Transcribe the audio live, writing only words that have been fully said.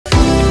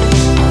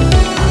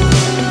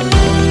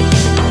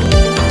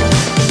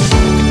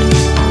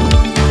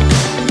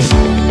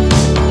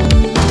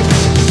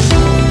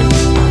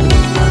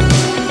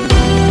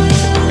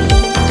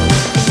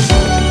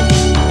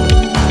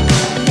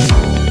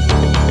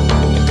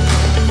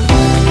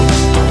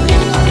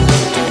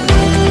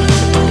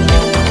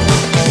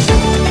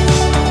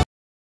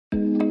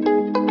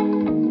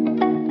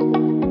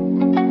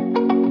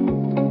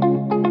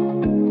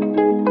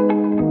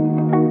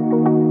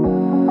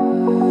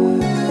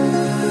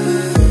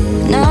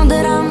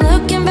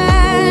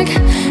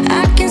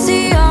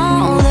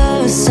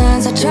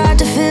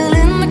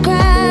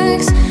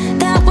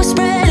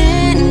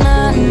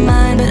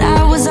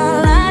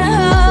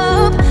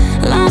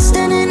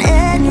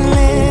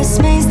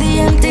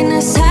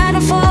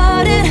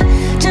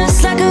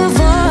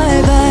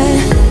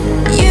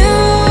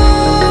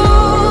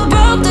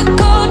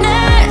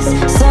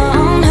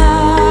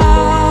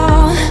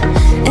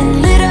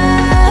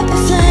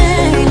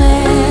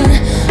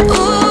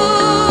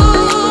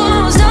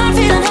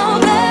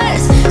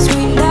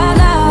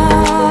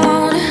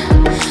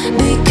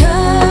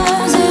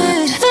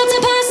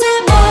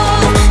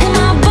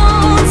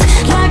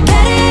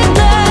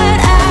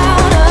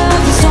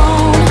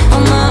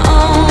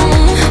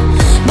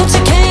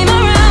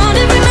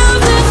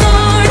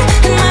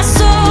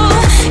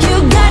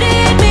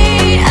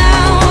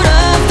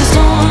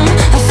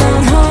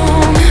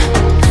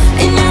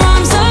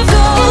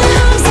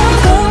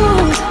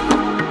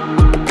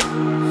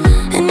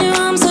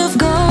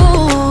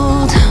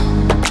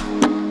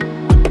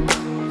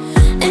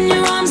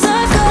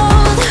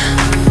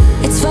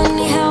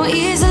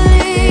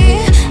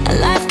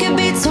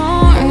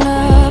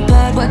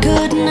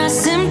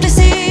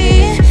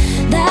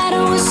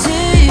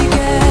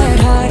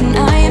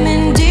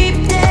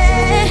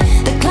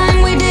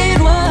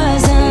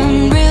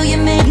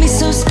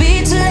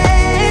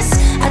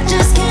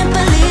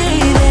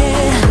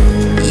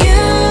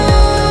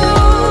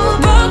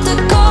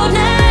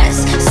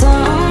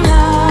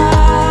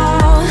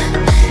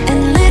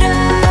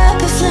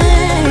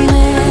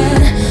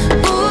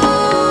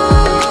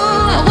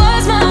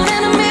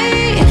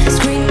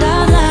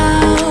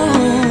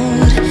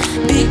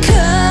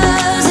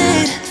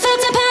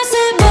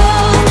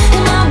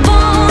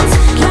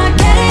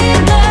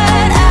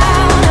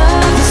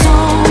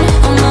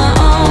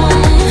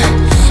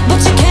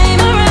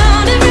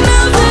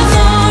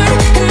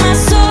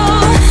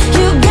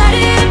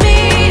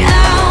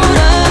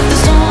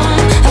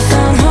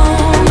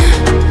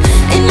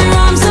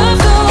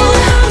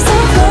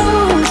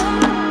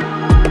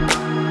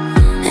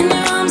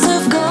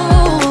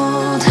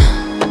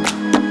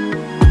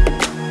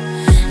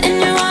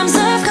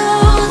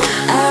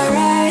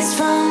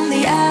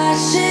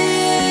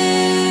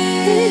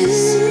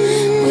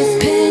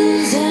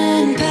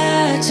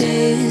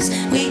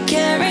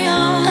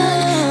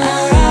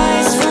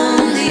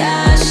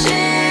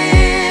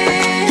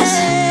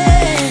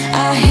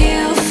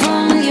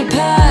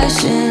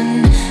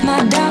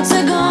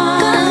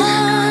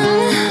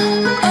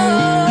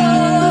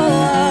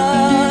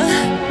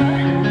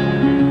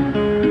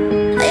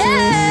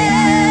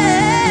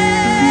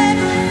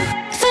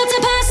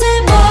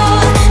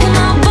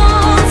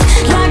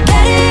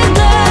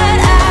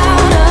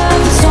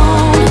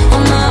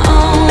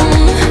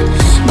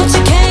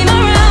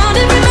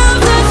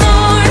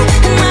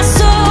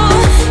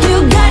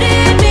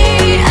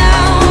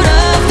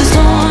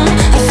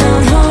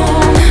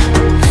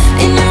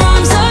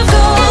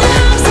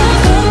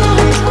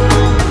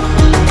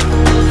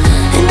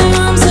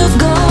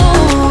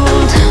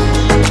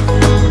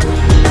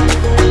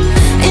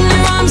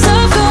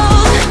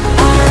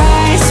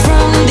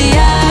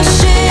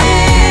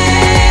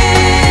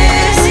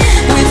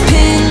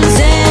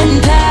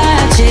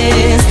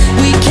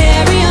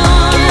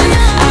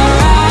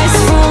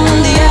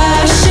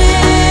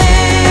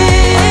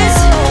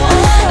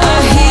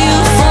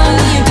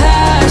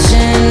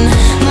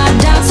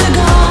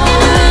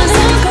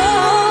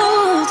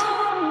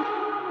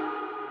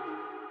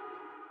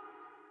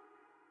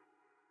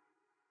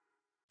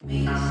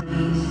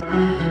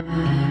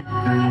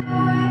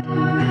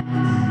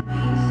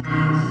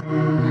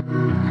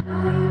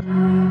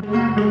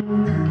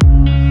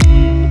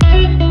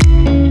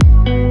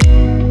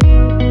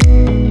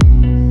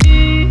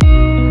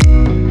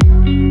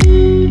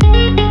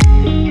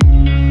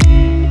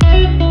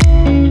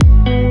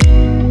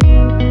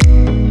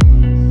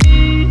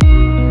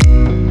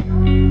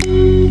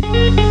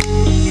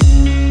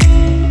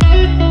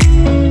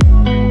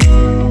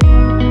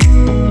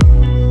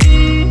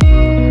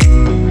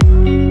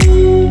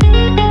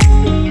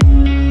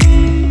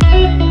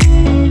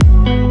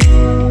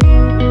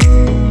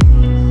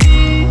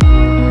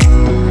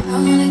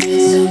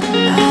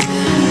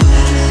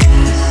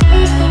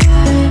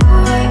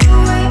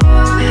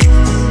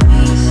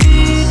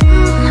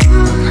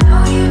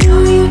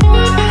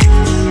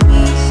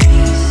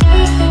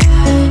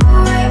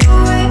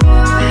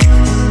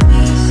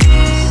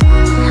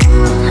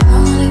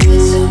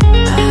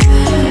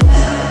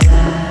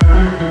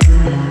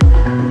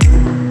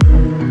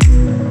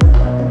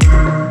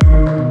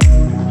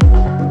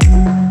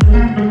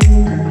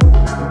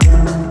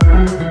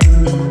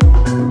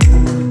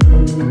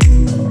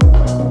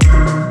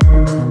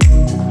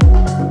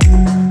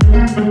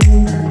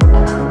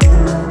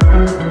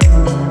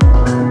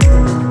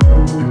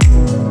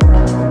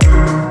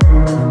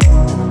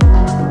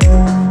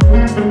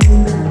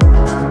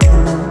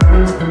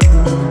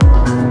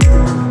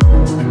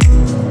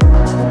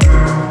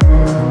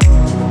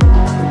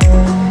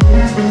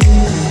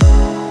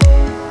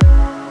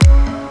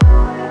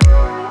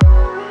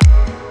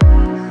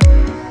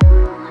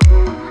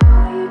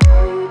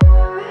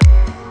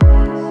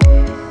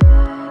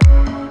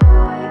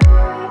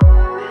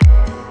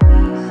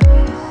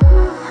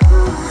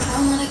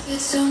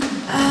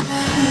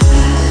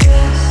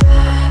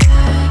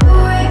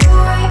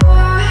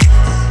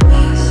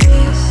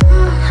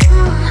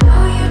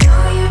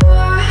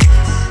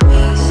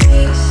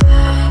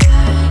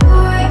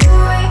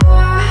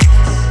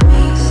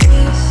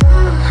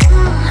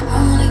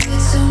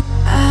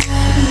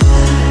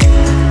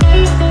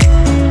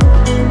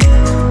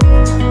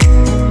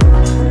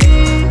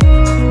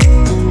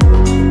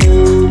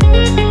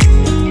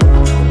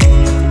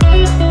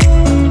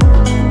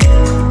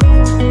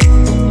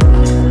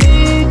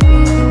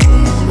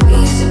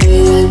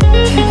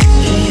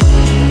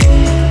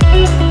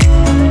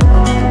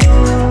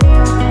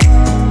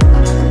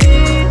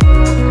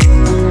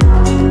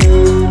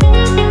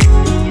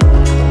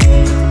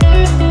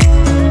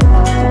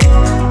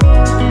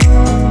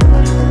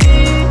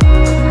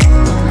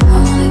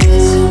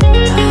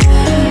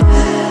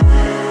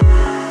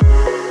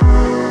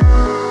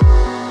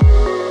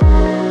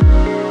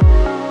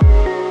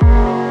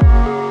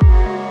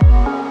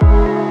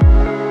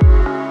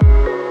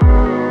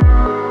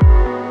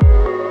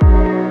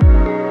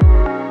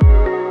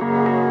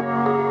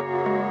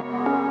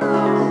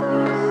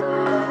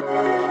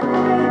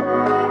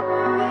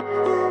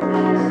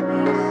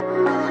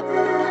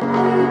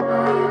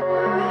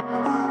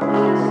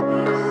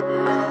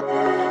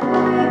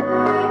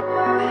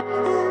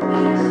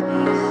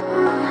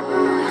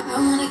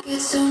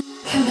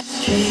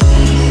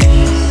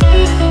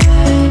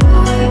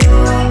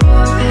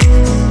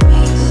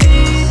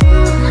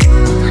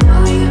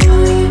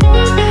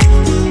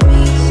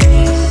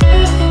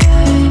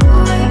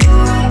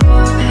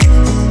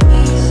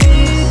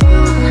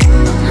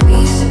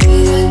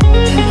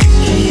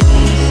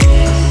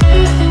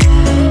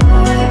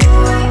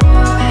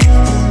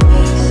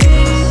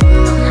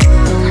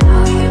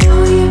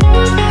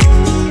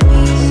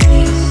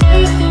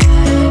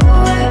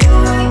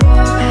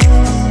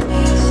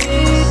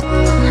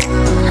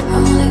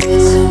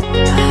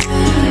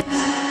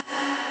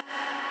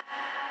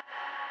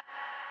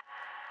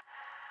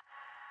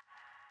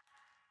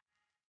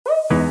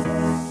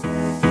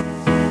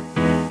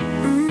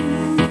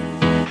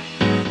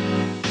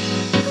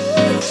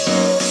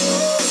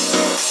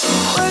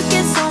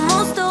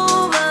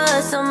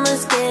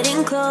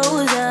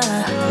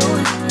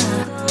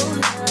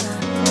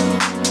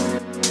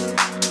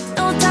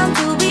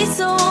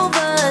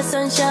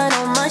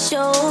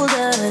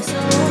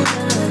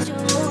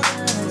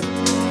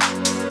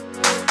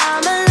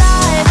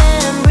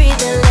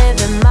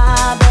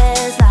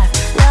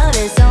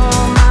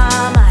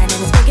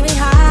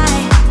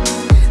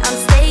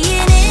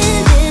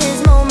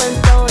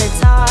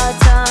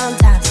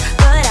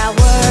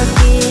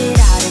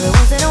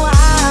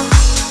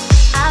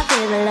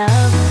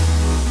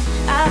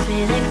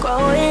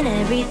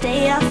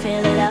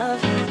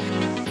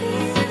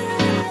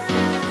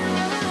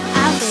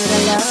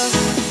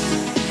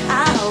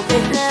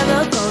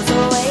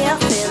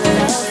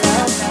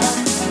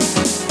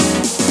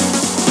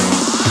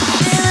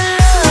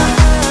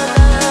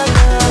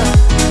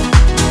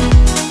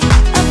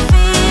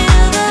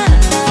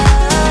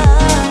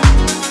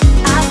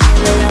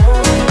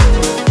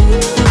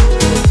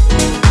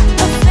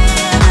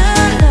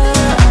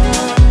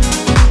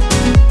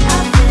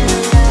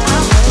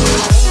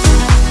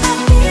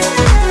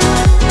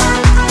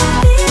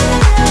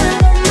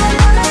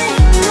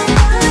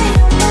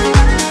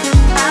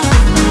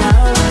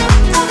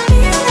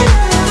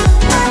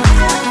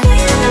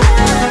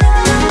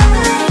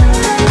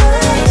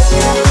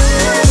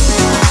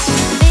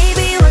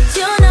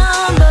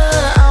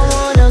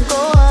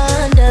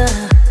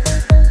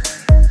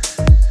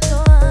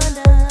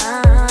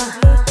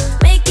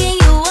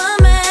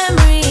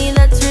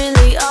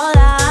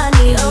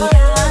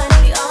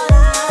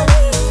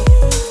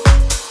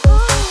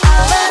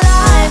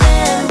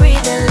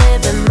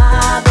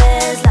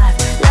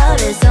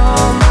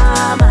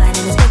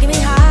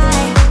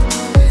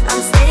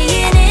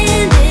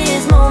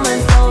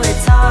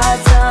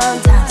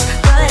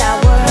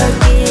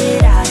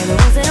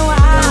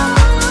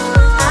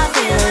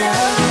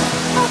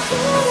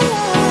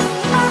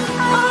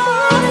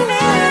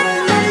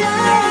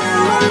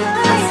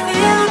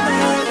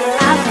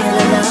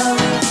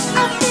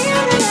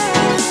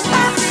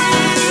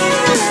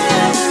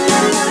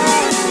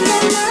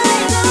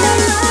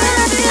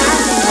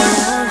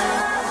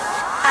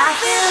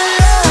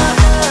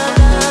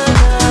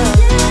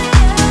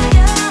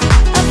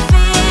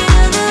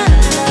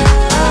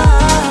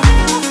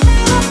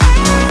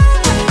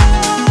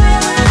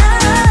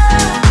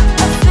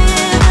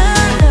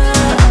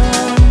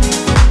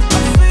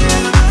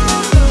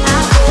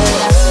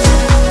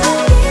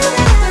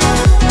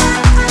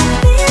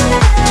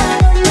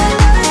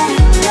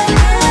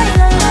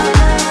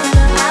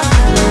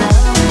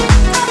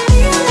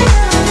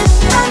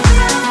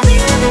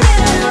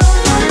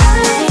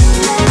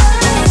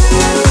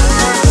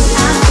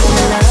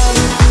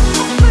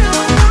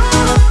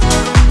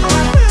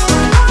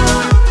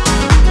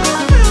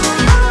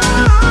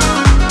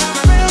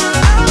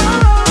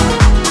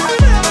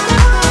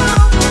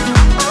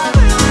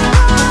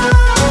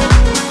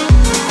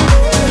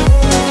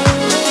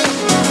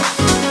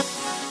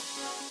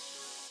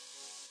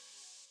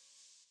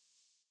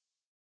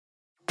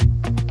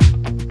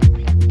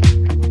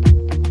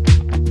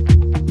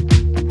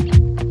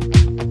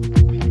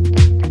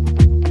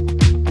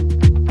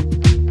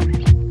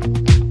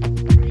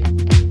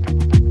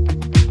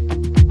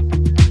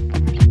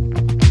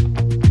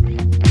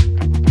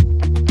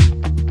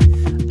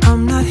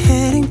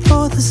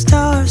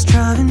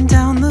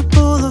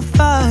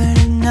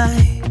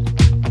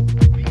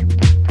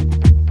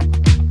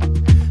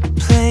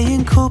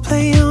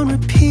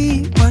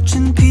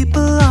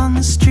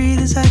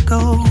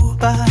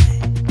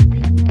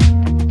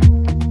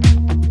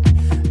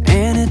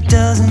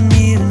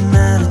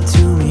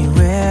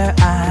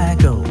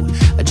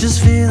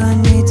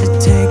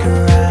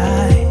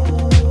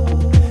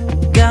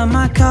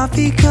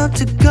coffee cup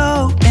to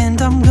go,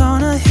 and I'm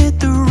gonna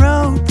hit the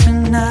road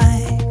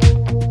tonight.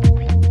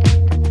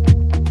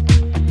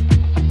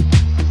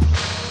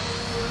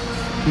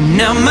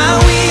 Now my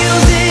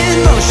wheels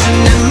in motion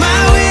and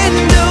my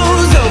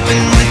windows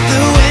open with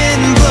the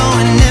wind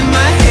blowing in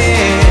my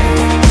hair.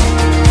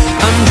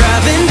 I'm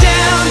driving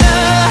down the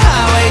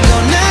highway,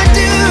 gonna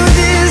do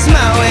this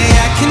my way.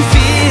 I can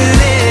feel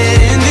it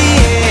in the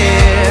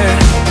air.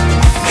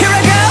 Here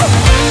I go.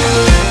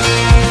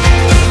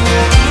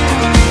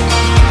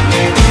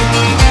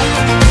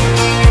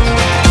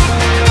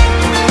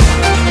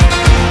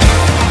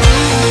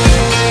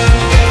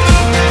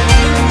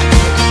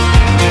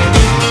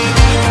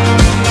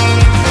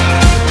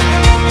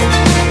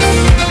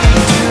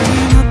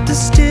 Turning up the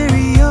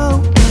stereo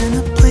in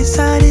a place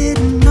I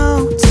didn't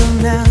know till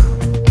now.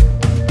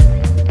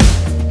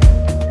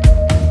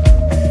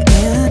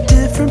 In a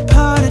different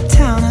part of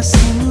town, I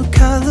see new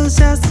colors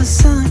as the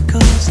sun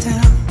goes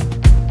down.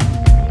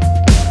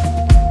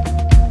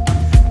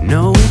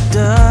 No, it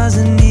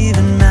doesn't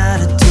even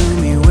matter to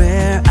me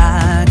where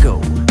I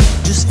go.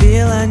 Just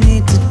feel I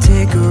need to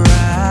take a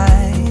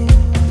ride.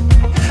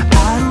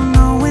 I don't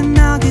know when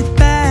I'll get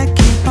back.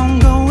 Keep on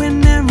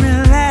going and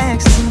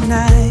relax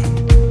tonight.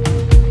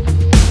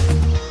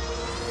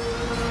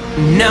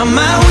 Now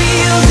my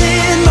wheels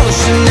in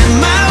motion and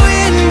my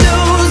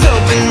windows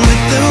open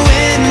with the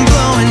wind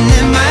blowing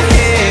in my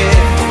hair.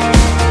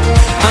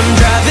 I'm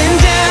driving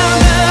down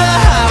the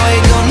highway,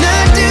 gonna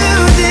do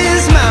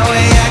this my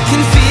way. I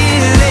can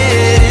feel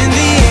it in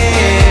the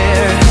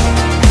air.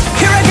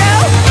 Here I go.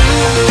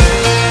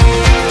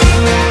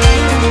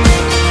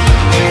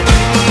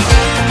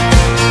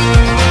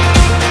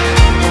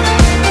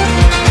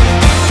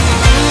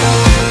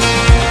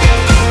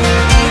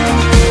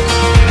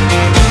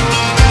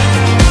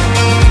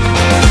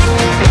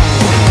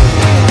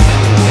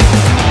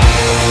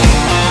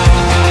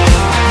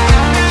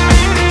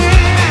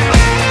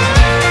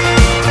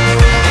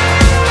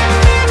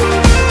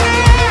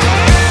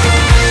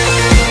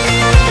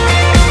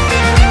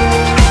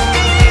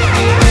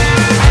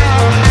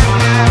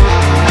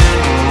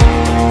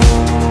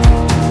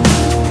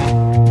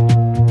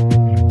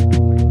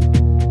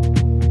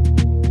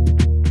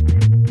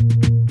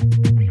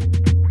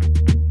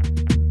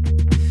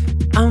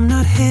 I'm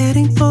not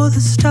heading for the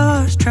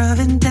stars,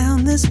 driving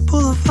down this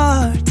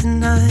boulevard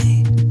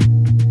tonight.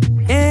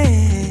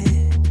 Yeah,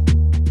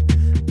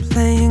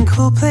 playing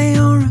Coldplay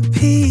on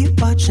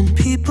repeat, watching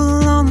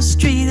people on the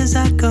street as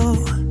I go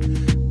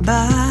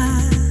by.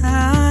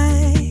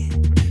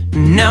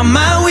 Now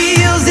my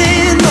wheels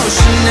in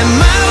motion and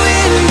my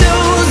window